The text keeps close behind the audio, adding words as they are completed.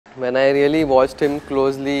When I really watched him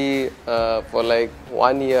closely for like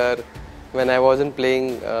 1 year, when I wasn't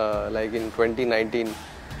playing like in 2019,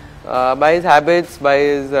 by his habits, by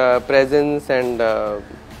his presence, and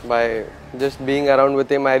by just being around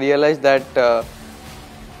with him, I realized that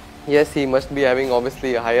yes, he must be having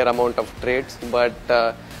obviously a higher amount of traits, but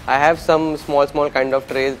I have some small kind of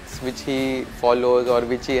traits which he follows or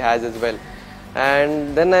which he has as well.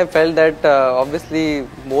 And then I felt that obviously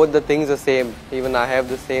both the things are same. Even I have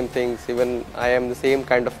the same things. Even I am the same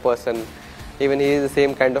kind of person. Even he is the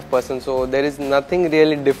same kind of person. So there is nothing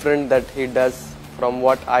really different that he does from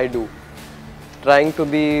what I do. Trying to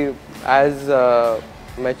be as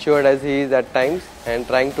matured as he is at times, and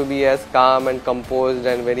trying to be as calm and composed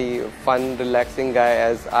and very fun, relaxing guy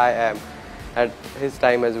as I am at his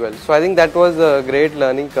time as well. So I think that was a great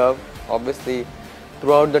learning curve. Obviously,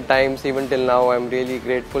 throughout the times, even till now, I'm really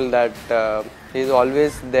grateful that he's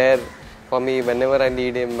always there for me whenever I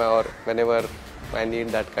need him or whenever I need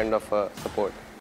that kind of support.